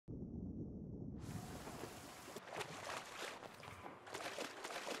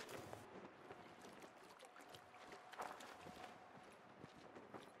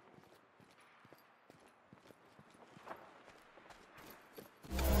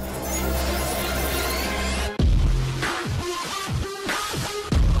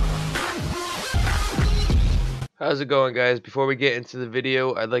How's it going, guys? Before we get into the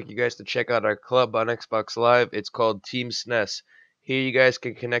video, I'd like you guys to check out our club on Xbox Live. It's called Team Snes. Here you guys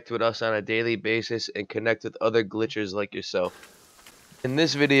can connect with us on a daily basis and connect with other glitchers like yourself. In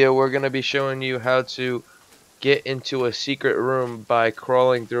this video, we're going to be showing you how to get into a secret room by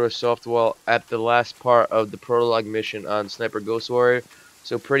crawling through a soft wall at the last part of the prologue mission on Sniper Ghost Warrior.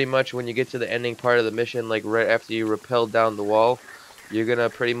 So pretty much when you get to the ending part of the mission, like right after you rappel down the wall, you're gonna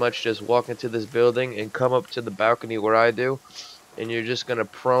pretty much just walk into this building and come up to the balcony where I do, and you're just gonna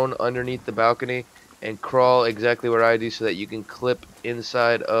prone underneath the balcony and crawl exactly where I do so that you can clip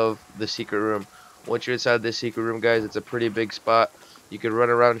inside of the secret room. Once you're inside this secret room, guys, it's a pretty big spot. You can run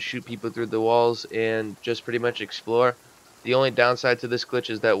around and shoot people through the walls and just pretty much explore. The only downside to this glitch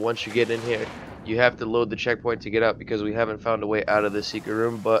is that once you get in here, you have to load the checkpoint to get out because we haven't found a way out of the secret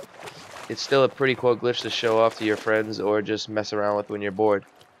room, but it's still a pretty cool glitch to show off to your friends or just mess around with when you're bored.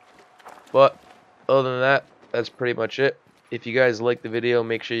 But other than that, that's pretty much it. If you guys like the video,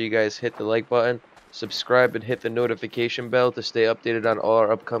 make sure you guys hit the like button, subscribe, and hit the notification bell to stay updated on all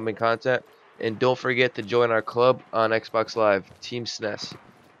our upcoming content. And don't forget to join our club on Xbox Live, Team Snes.